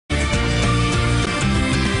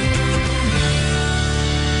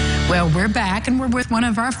Well, we're back, and we're with one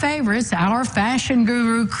of our favorites, our fashion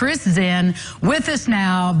guru, Chris Zinn, with us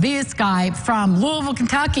now via Skype from Louisville,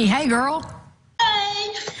 Kentucky. Hey, girl.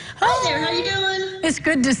 Hey. Hi there. How you doing? It's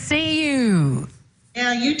good to see you.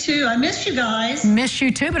 Yeah, you too. I miss you guys. Miss you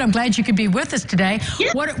too, but I'm glad you could be with us today.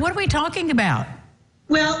 Yeah. What are we talking about?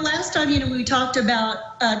 Well, last time, we talked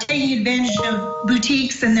about taking advantage of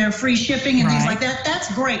boutiques and their free shipping and things like that.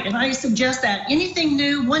 That's great, and I suggest that. Anything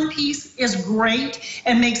new, one piece is great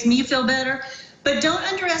and makes me feel better, but don't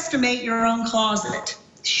underestimate your own closet.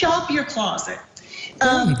 Shop your closet.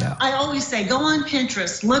 I always say, go on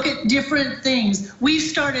Pinterest, look at different things.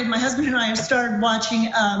 My husband and I have started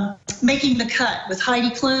watching Making the Cut with Heidi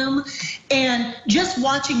Klum, and just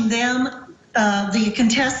watching them, the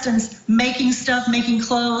contestants making stuff, making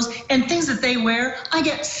clothes, and things that they wear, I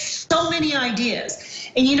get so many ideas.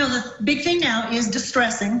 And the big thing now is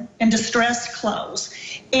distressing and distressed clothes.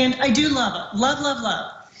 And I do love it,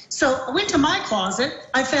 love. So I went to my closet,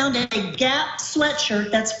 I found a Gap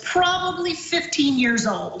sweatshirt that's probably 15 years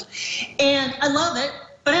old. And I love it,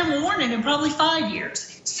 but I haven't worn it in probably 5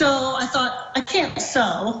 years. So I thought, I can't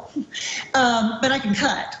sew, but I can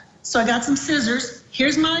cut. So I got some scissors.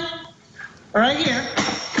 Here's mine. Right here.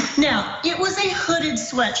 Now, it was a hooded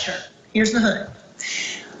sweatshirt. Here's the hood.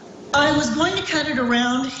 I was going to cut it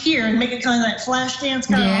around here and make it kind of that flash dance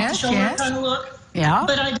kind of off the shoulder kind of look. Yeah.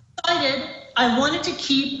 But I decided I wanted to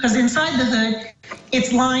keep, because inside the hood,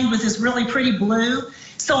 it's lined with this really pretty blue.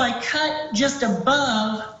 So I cut just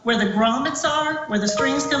above where the grommets are, where the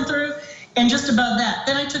strings come through, and just above that.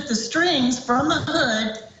 Then I took the strings from the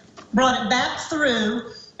hood, brought it back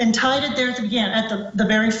through, and tied it there at the beginning, at the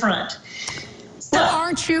very front. So, well,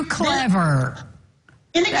 aren't you clever?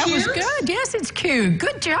 Isn't it cute? That was good. Yes, it's cute.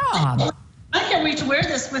 Good job. I can't wait to wear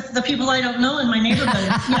this with the people I don't know in my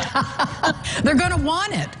neighborhood. Yeah. They're going to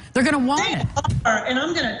want it. They're going to want it. And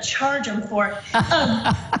I'm going to charge them for it.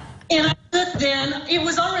 And I took then, it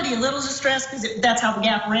was already a little distressed because that's how the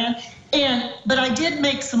Gap ran. But I did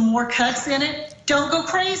make some more cuts in it. Don't go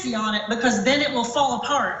crazy on it because then it will fall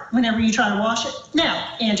apart whenever you try to wash it.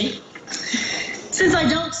 Now, Angie, since I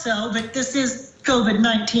don't sew, but this is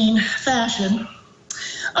COVID-19 fashion,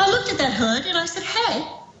 I looked at that hood and I said, hey,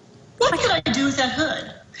 what could I do with that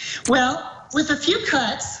hood? Well, with a few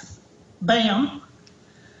cuts, bam,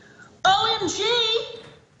 OMG.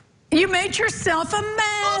 You made yourself a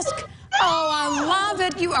mask. Oh, I love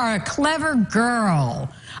it. You are a clever girl.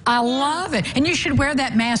 I love it. And you should wear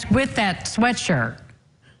that mask with that sweatshirt.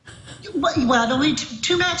 Well, don't be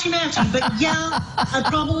too matchy-matchy, but yeah, I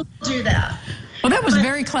probably will do that. Well, that was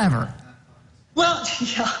very clever. Well,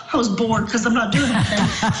 yeah, I was bored because I'm not doing anything.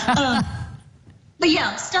 But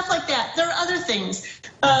yeah, stuff like that. There are other things.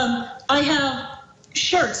 I have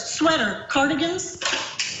shirts, sweater, cardigans.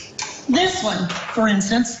 This one, for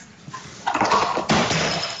instance.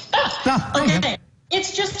 Okay,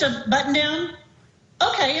 it's just a button down.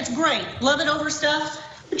 Okay, it's great. Love it over stuff.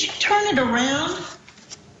 But you turn it around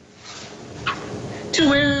to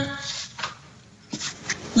where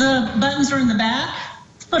the buttons are in the back.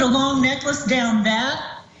 Put a long necklace down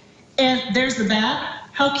that, and there's the back.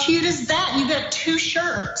 How cute is that? You got two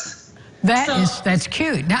shirts. That's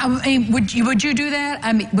cute. Now, I mean, would you do that?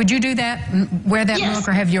 I mean, would you do that? Wear that look,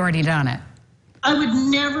 or have you already done it? I would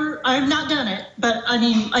never. I have not done it, but I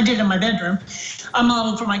mean, I did in my bedroom. I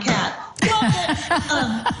modeled for my cat.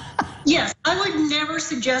 Yes, I would never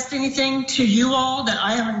suggest anything to you all that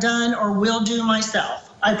I haven't done or will do myself.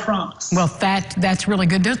 I promise. Well, that's really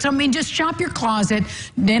good. So, I mean, just shop your closet.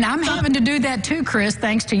 Then I'm having to do that too, Chris,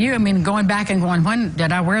 thanks to you. I mean, going back and going, when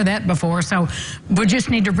did I wear that before? So we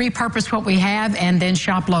just need to repurpose what we have and then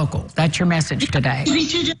shop local. That's your message today. You need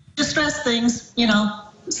to distress things,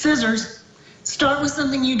 scissors. Start with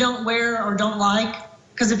something you don't wear or don't like,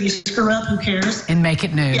 because if you screw up, who cares? And make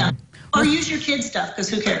it new. Yeah. Or use your kids' stuff, because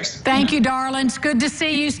who cares? Thank you, darling. It's good to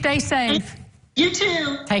see you. Stay safe. You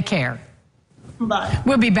too. Take care. Bye.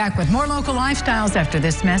 We'll be back with more local lifestyles after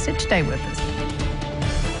this message. Stay with us.